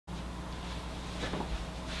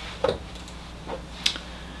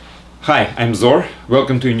Hi, I'm Zor.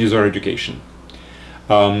 Welcome to Unizor Education.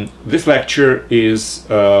 This lecture is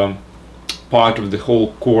part of the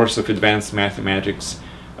whole course of advanced mathematics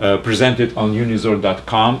presented on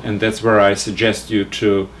unizor.com, and that's where I suggest you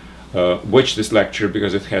to watch this lecture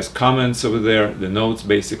because it has comments over there, the notes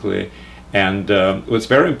basically, and what's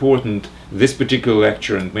very important, this particular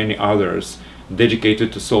lecture and many others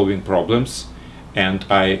dedicated to solving problems, and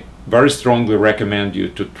I very strongly recommend you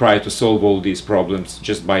to try to solve all these problems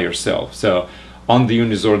just by yourself. So on the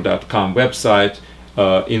unizor.com website,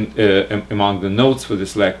 among the notes for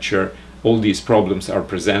this lecture, all these problems are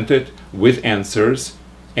presented with answers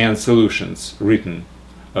and solutions, written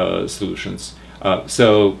solutions.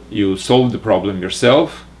 So you solve the problem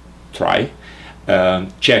yourself, try,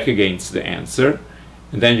 check against the answer,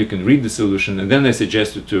 and then you can read the solution, and then I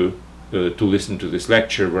suggest you to listen to this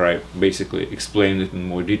lecture where I basically explain it in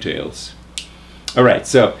more details. Alright,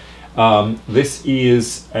 so this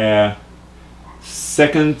is a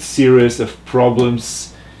second series of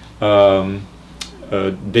problems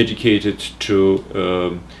dedicated to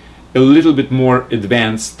a little bit more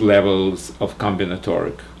advanced levels of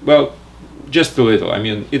combinatoric. Well, just a little. I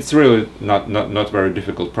mean, it's really not very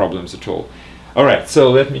difficult problems at all. Alright,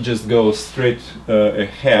 so let me just go straight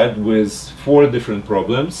ahead with 4 different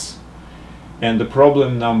problems. And the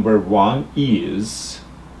problem number 1 is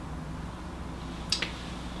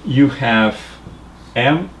you have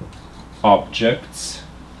m objects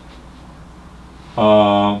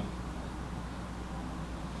and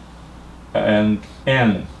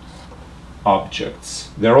n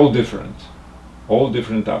objects. They're all different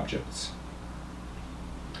objects.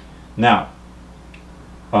 Now,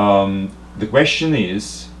 the question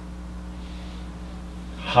is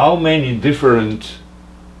how many different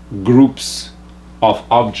groups of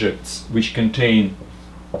objects which contain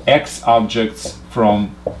x objects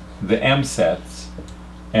from the m sets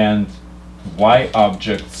and y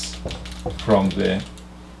objects from the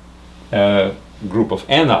group of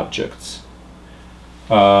n objects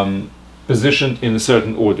positioned in a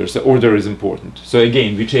certain order. So order is important. So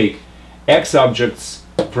again, we take x objects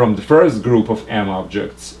from the first group of m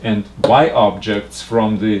objects and y objects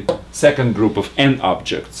from the second group of n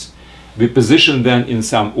objects. We position them in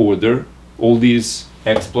some order, all these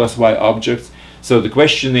x plus y objects. So the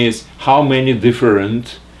question is how many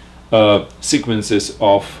different sequences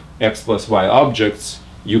of x plus y objects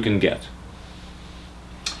you can get.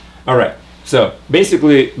 Alright, so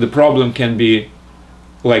basically the problem can be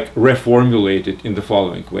like reformulated in the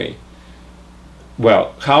following way.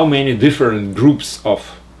 Well, how many different groups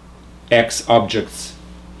of x objects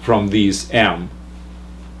from these m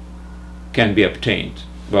can be obtained?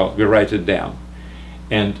 Well, we write it down.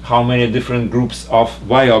 And how many different groups of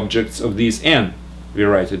y objects of these n? We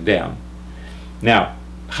write it down. Now,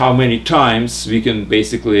 how many times we can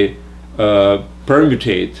basically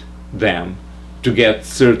permutate them to get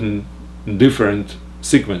certain different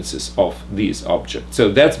sequences of these objects. So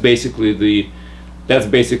that's basically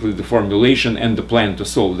the formulation and the plan to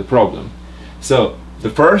solve the problem. So the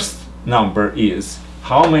first number is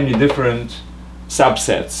how many different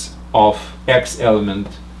subsets of x element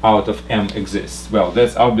out of m exists. Well,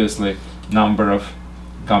 that's obviously number of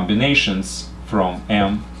combinations from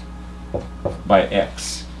m by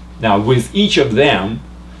x. Now with each of them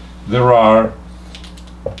there are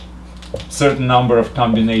certain number of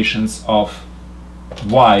combinations of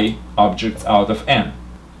y objects out of n.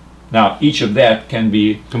 Now each of that can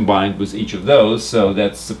be combined with each of those, so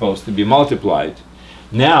that's supposed to be multiplied.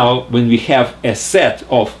 Now when we have a set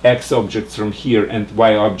of x objects from here and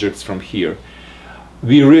y objects from here,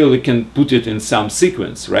 we really can put it in some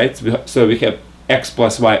sequence, right? So we have x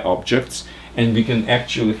plus y objects, and we can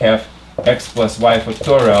actually have x plus y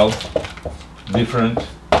factorial different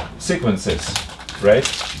sequences, right?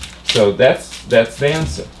 So that's the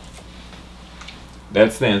answer.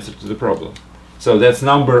 That's the answer to the problem. So that's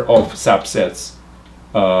number of subsets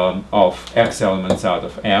of x elements out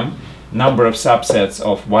of m, number of subsets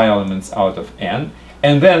of y elements out of n,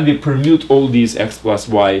 and then we permute all these x plus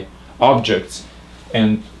y objects,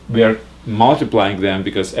 and we are multiplying them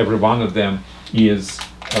because every one of them is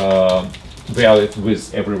valid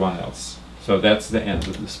with everyone else. So that's the end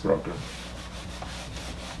of this program.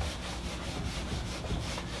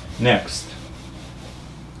 Next,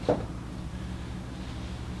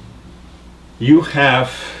 you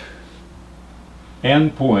have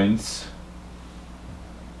n points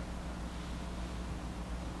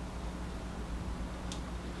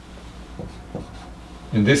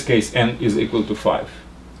in this case n is equal to 5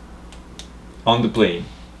 on the plane.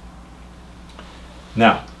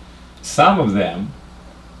 Now some of them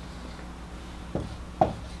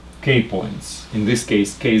k points, in this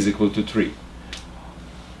case k is equal to 3,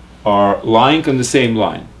 are lying on the same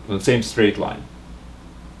line, on the same straight line.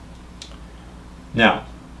 Now,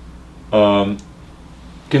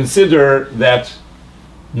 consider that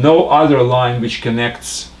no other line which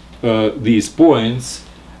connects these points,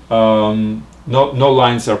 no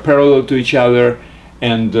lines are parallel to each other,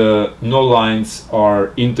 and no lines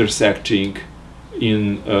are intersecting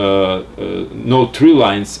in, no three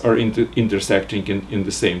lines are intersecting in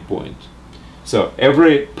the same point. So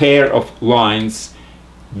every pair of lines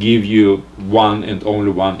give you one and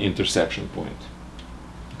only one intersection point.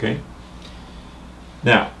 Okay?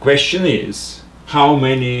 Now, question is, how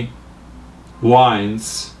many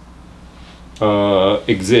lines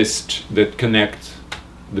exist that connect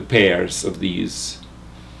the pairs of these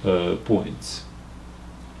points?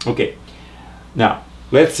 Okay, now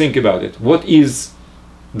let's think about it. What is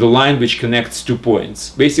the line which connects two points?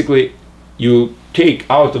 Basically, you take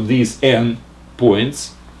out of these n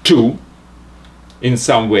points 2 in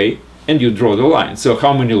some way and you draw the line. So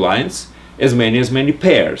how many lines? As many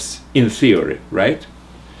pairs, in theory, right?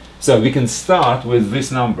 So we can start with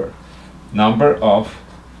this number of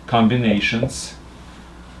combinations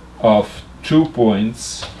of 2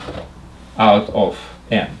 points out of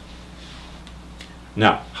n.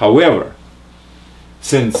 Now, however,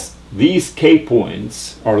 since these k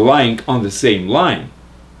points are lying on the same line,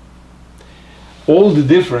 all the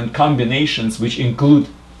different combinations which include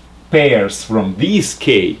pairs from these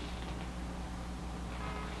k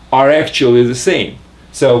are actually the same.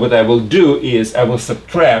 So what I will do is I will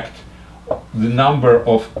subtract the number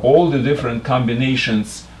of all the different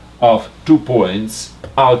combinations of 2 points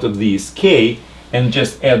out of these k and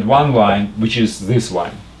just add one line, which is this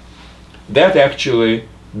line. That actually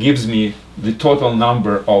gives me the total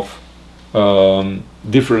number of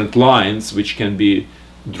different lines which can be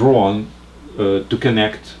drawn to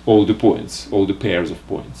connect all the points, all the pairs of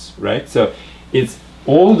points, right? So it's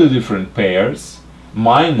all the different pairs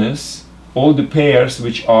minus all the pairs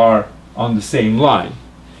which are on the same line,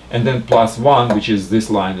 and then plus 1, which is this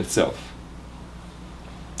line itself.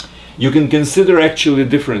 You can consider actually a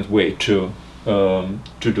different way to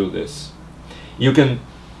do this. You can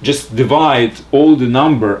just divide all the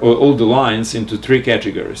number or all the lines into 3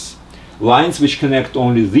 categories. Lines which connect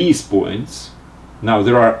only these points. Now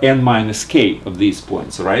there are n minus k of these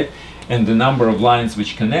points, right? And the number of lines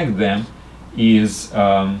which connect them is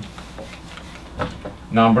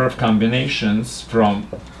number of combinations from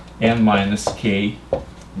n minus k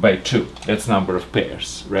by 2. That's number of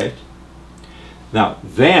pairs, right? Now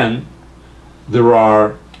then there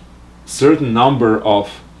are certain number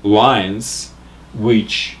of lines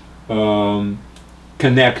which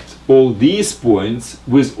connect all these points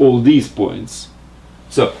with all these points.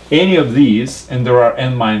 So any of these, and there are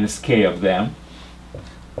n minus k of them,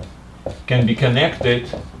 can be connected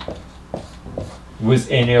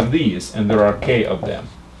with any of these, and there are k of them.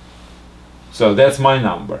 So that's my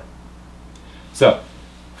number. So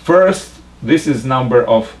first, this is number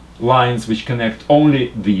of lines which connect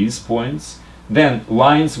only these points. Then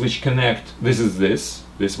lines which connect, this is this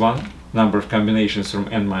one, number of combinations from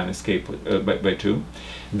n minus k by 2.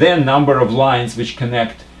 Then number of lines which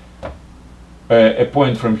connect a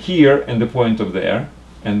point from here and the point of there,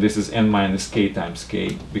 and this is n minus k times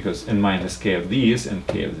k, because n minus k of these and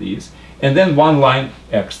k of these, and then one line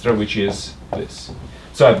extra, which is this.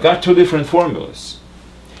 So I've got 2 different formulas.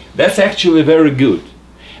 That's actually very good,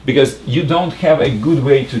 because you don't have a good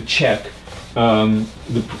way to check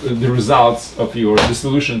the results of the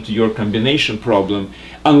solution to your combination problem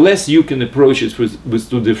unless you can approach it with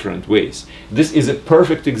 2 different ways. This is a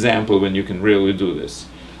perfect example when you can really do this.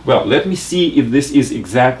 Well, let me see if this is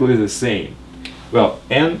exactly the same. Well,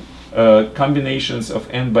 n combinations of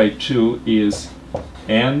n by 2 is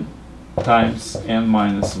n times n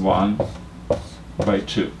minus 1 by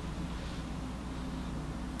 2.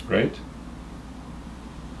 Right?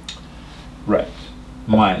 Right.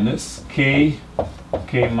 Minus k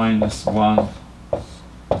minus 1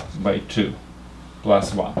 by 2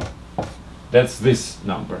 plus 1. That's this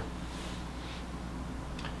number.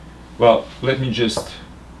 Well, let me just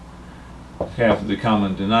have the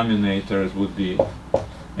common denominator. It would be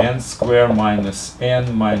n squared minus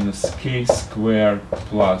n minus k squared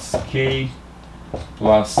plus k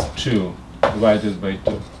plus 2 divided by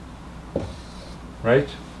 2. Right?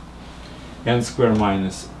 N squared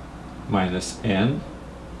minus n,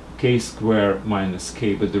 k squared minus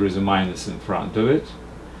k, but there is a minus in front of it,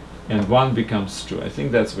 and 1 becomes 2. I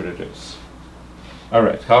think that's what it is.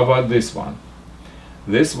 Alright, how about this one?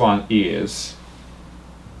 This one is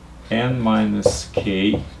n minus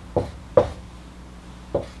k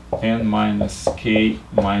n minus k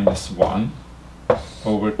minus 1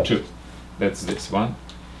 over 2. That's this one.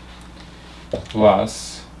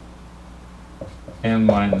 Plus n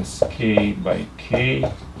minus k by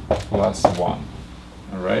k plus 1.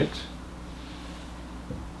 All right?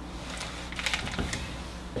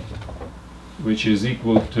 Which is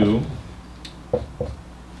equal to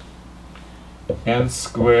n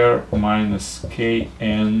square minus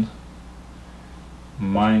kn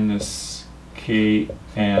minus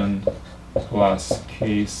kn plus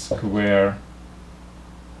k square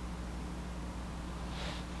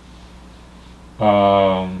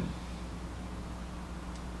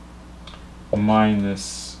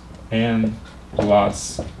minus n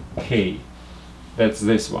plus k. That's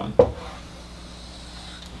this one.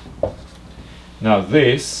 Now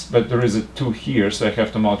this, but there is a 2 here, so I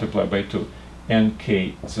have to multiply by 2.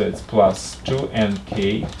 nk, so it's plus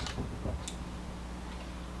 2nk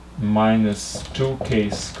minus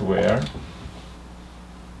 2k square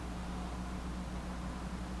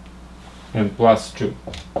and plus 2.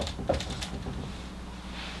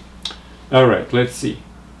 All right, let's see.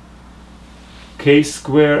 K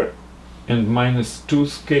square and minus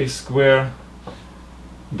 2k square,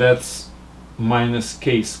 that's minus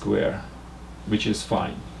k square, which is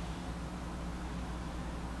fine.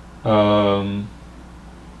 Kn,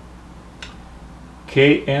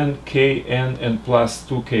 kn, and plus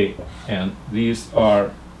 2kn, these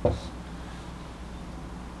are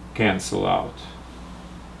cancel out.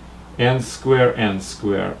 N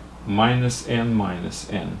square, minus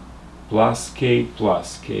n, plus k,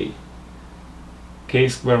 k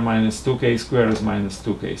square minus 2k square is minus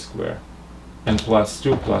 2k square, and plus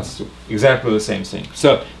 2, exactly the same thing.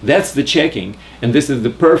 So that's the checking, and this is the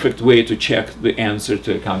perfect way to check the answer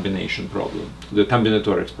to a combination problem, the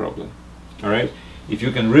combinatorics problem. All right? If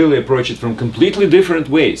you can really approach it from completely different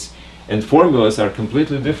ways, and formulas are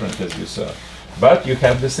completely different, as you saw, but you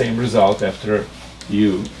have the same result after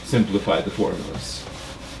you simplify the formulas.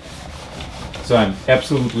 So I'm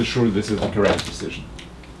absolutely sure this is the correct decision.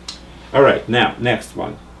 All right, now next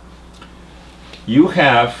one. You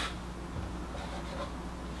have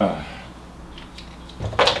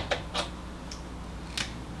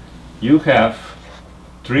you have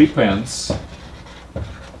 3 pens,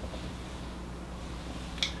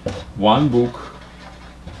 1 book,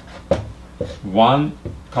 1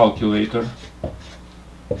 calculator,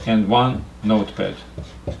 and 1 notepad.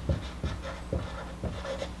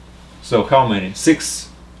 So how many? 6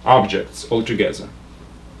 objects altogether.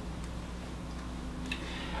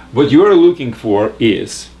 What you are looking for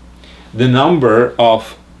is the number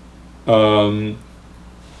of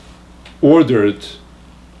ordered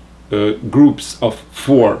groups of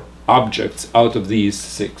 4 objects out of these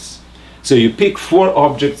 6. So you pick 4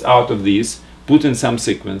 objects out of these, put in some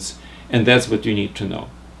sequence, and that's what you need to know.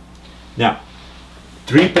 Now,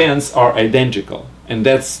 3 pens are identical, and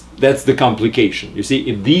that's the complication. You see,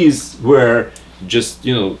 if these were just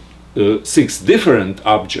 6 different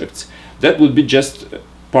objects, that would be just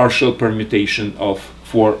partial permutation of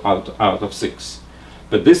 4 out of 6.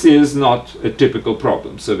 But this is not a typical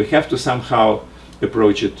problem, so we have to somehow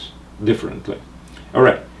approach it differently. All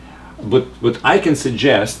right, but what I can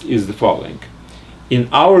suggest is the following. In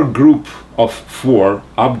our group of 4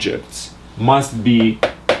 objects must be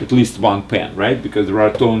at least 1 pen, right? Because there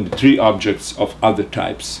are only 3 objects of other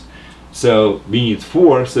types. So we need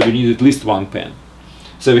 4, so we need at least 1 pen.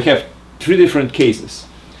 So we have 3 different cases.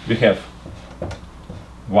 We have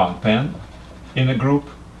 1 pen in a group.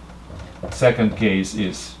 Second case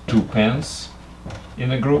is 2 pens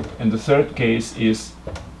in a group, and the third case is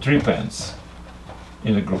 3 pens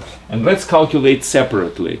in a group. And let's calculate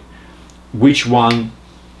separately which one,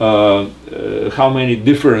 how many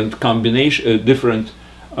different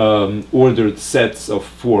ordered sets of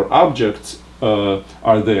 4 objects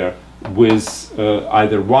are there with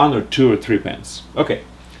either 1 or 2 or 3 pens. Okay,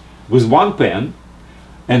 with 1 pen,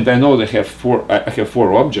 and I know I have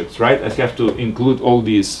 4 objects, right? I have to include all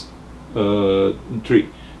these 3.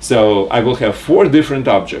 So I will have 4 different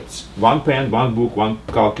objects: 1 pen, 1 book, 1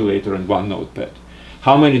 calculator, and 1 notepad.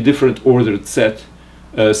 How many different ordered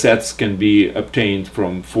sets can be obtained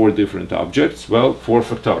from 4 different objects? Well, 4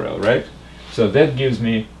 factorial, right? So that gives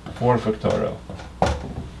me 4 factorial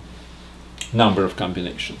number of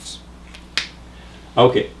combinations.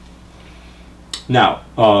 Okay. Now,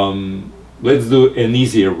 let's do an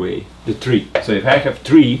easier way, the 3. So if I have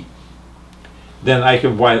 3, then I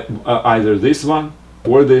have either this one,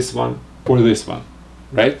 or this one, or this one,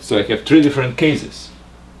 right? So I have 3 different cases.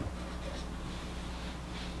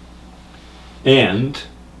 And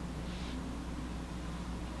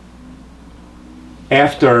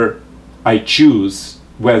after I choose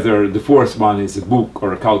whether the fourth one is a book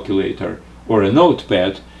or a calculator or a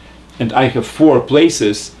notepad, and I have 4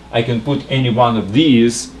 places, I can put any one of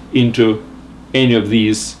these into any of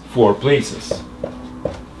these 4 places.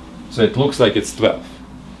 So it looks like it's 12.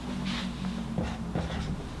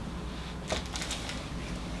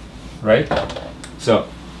 Right? So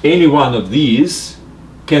any one of these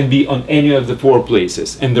can be on any of the 4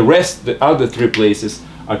 places, and the rest, the other 3 places,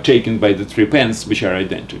 are taken by the 3 pens, which are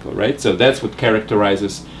identical, right? So that's what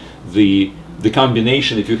characterizes the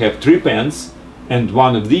combination. If you have 3 pens and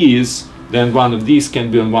one of these, then one of these can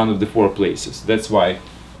be on one of the 4 places. That's why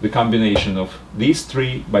the combination of these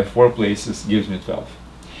 3 by 4 places gives me 12.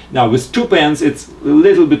 Now with 2 pens, it's a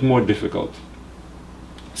little bit more difficult.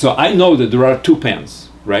 So I know that there are 2 pens,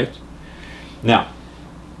 right? Now,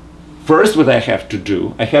 first what I have to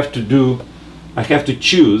do, I have to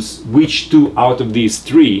choose which 2 out of these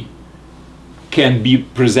 3 can be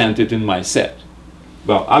presented in my set.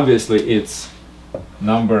 Well, obviously it's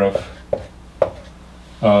number of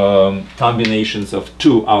combinations of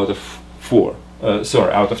 2 out of 4.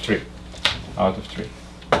 Sorry, out of 3. Out of 3.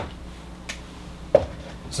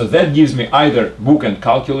 So that gives me either book and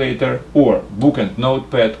calculator, or book and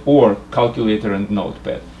notepad, or calculator and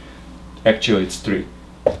notepad. Actually it's 3.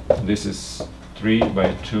 This is 3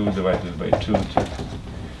 by 2 divided by 2.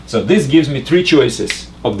 So this gives me 3 choices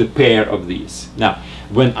of the pair of these. Now,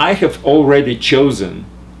 when I have already chosen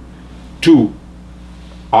 2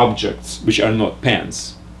 objects which are not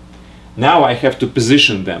pens, now I have to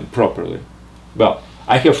position them properly. Well,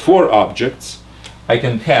 I have 4 objects. I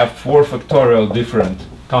can have 4 factorial different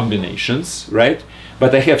combinations, right?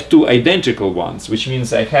 But I have 2 identical ones, which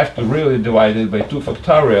means I have to really divide it by 2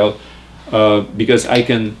 factorial, because I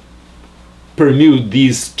can permute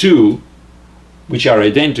these 2 which are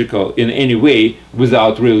identical in any way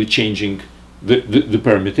without really changing the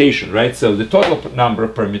permutation, right? So the total number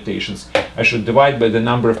of permutations I should divide by the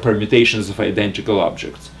number of permutations of identical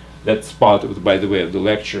objects. That's part of, by the way, of the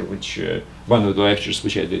lecture, which one of the lectures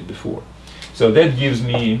which I did before. So that gives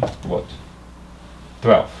me what?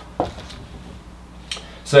 12.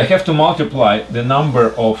 So I have to multiply the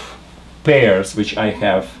number of pairs which I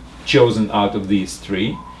have chosen out of these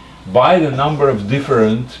 3 by the number of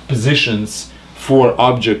different positions for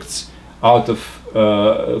objects out of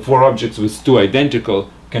 4 objects with 2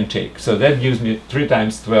 identical can take. So that gives me 3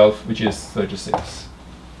 times 12, which is 36.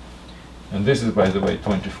 And this is, by the way,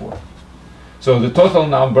 24. So the total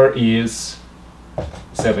number is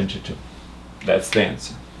 72. That's the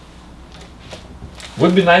answer.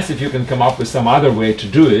 Would be nice if you can come up with some other way to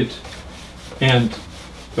do it and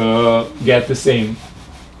get the same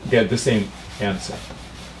answer.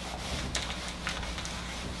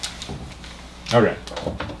 All right.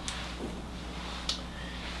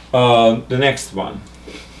 The next one.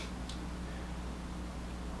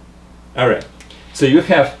 All right. So you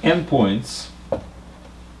have n points.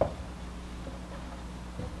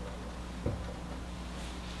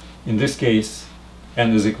 In this case,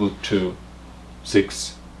 n is equal to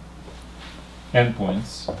 6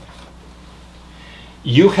 endpoints.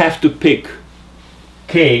 You have to pick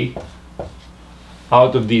k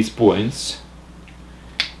out of these points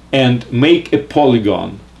and make a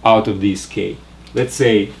polygon out of these k. Let's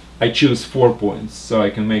say I choose 4 points, so I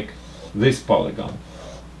can make this polygon.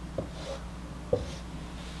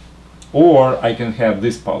 Or I can have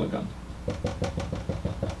this polygon.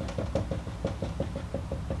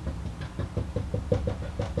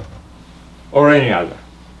 Or any other.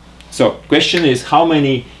 So question is, how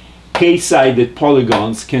many k-sided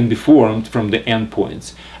polygons can be formed from the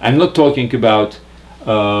endpoints? I'm not talking about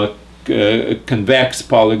convex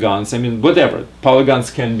polygons. I mean, whatever.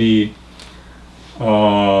 Polygons can be,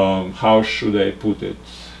 how should I put it?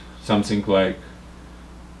 Something like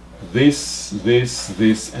this, this,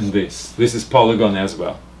 this, and this. This is polygon as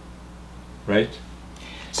well, right?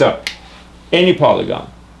 So, any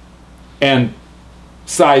polygon. And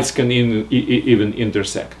sides can even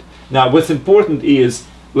intersect. Now, what's important is,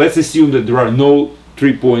 let's assume that there are no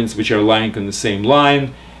 3 points which are lying on the same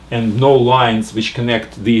line, and no lines which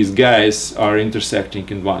connect these guys are intersecting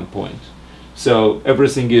in 1 point. So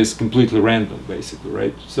everything is completely random, basically,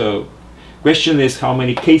 right? So question is, how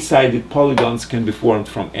many k-sided polygons can be formed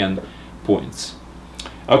from n points?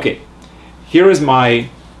 Okay, here is my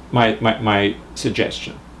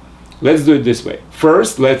suggestion. Let's do it this way.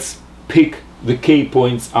 First, let's pick the k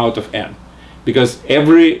points out of n, because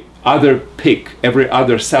every other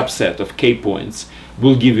subset of k points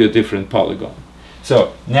will give you a different polygon.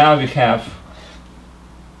 So now we have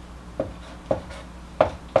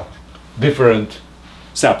different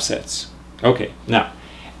subsets. Okay, now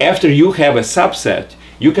after you have a subset,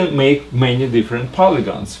 you can make many different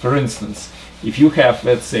polygons. For instance, if you have,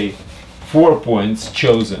 let's say, 4 points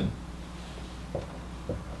chosen,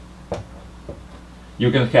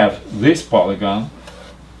 you can have this polygon,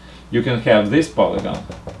 you can have this polygon,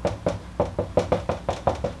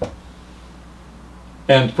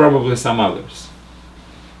 and probably some others.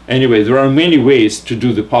 Anyway, there are many ways to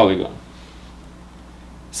do the polygon.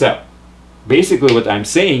 So, basically what I'm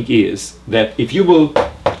saying is that if you will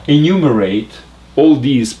enumerate all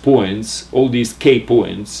these points, all these k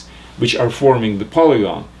points, which are forming the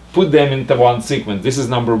polygon, put them into one sequence. This is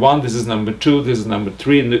number 1, this is number 2, this is number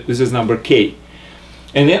 3, and this is number k.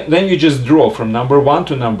 And then you just draw from number 1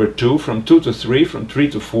 to number 2, from 2 to 3, from 3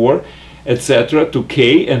 to 4, etc. to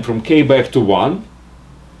k, and from k back to 1,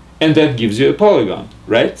 and that gives you a polygon,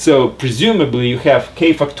 right? So presumably you have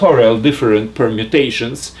k factorial different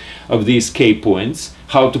permutations of these k points,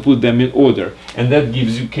 how to put them in order, and that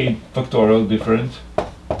gives you k factorial different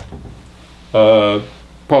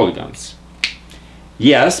polygons.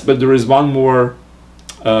 Yes, but there is one more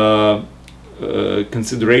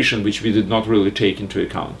consideration which we did not really take into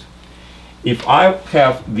account. If I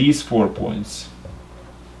have these 4 points,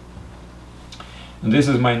 and this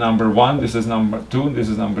is my number 1, this is number 2, this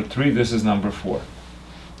is number 3, this is number 4.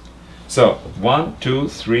 So 1, 2,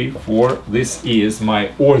 3, 4, this is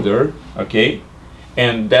my order, okay?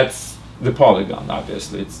 And that's the polygon,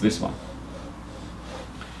 obviously, it's this one.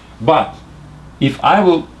 But if I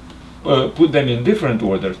will put them in different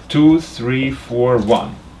order, 2, 3, 4,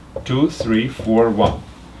 1, 2, 3, 4, 1,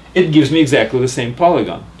 it gives me exactly the same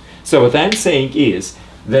polygon. So what I'm saying is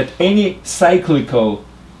that any cyclical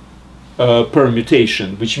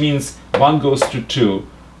permutation, which means 1 goes to 2,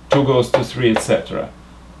 2 goes to 3, etc.,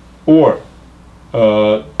 or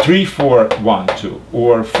 3, 4, 1, 2,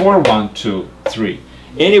 or 4, 1, 2, 3,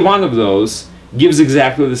 any one of those gives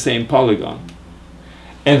exactly the same polygon.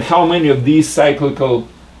 And how many of these cyclical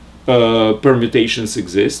permutations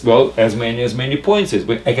exist? Well, as many points is.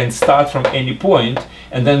 But I can start from any point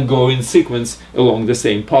and then go in sequence along the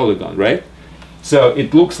same polygon, right? So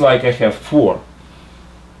it looks like I have 4.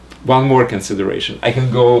 One more consideration. I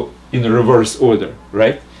can go in a reverse order,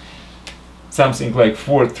 right? Something like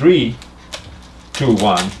 4, 3, 2,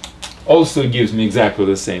 1 also gives me exactly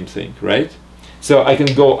the same thing, right? So I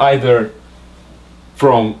can go either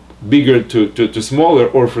from bigger to smaller,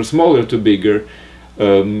 or from smaller to bigger,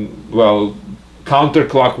 well,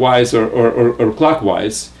 counterclockwise or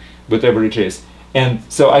clockwise, whatever it is. And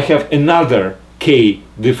so I have another k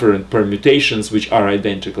different permutations which are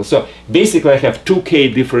identical. So basically I have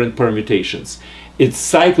 2k different permutations. It's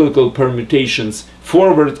cyclical permutations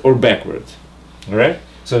forward or backward. All right?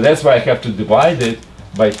 So that's why I have to divide it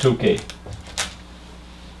by 2k.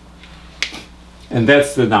 And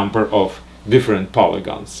that's the number of different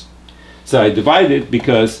polygons. So I divide it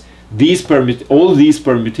because all these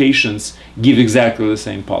permutations give exactly the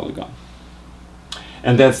same polygon.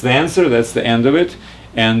 And that's the answer, that's the end of it.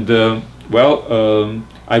 And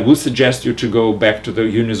I would suggest you to go back to the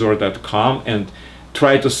unizor.com and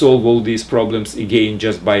try to solve all these problems again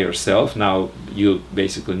just by yourself. Now you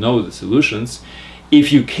basically know the solutions.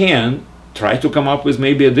 If you can, try to come up with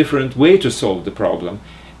maybe a different way to solve the problem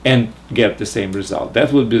and get the same result.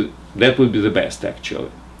 That would be the best, actually.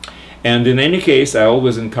 And in any case, I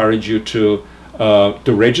always encourage you to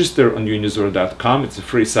register on unizor.com. It's a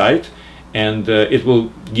free site, and it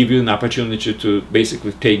will give you an opportunity to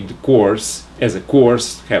basically take the course as a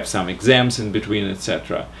course, have some exams in between,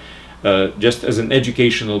 etc. Just as an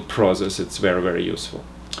educational process, it's very, very useful.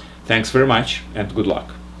 Thanks very much, and good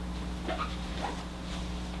luck.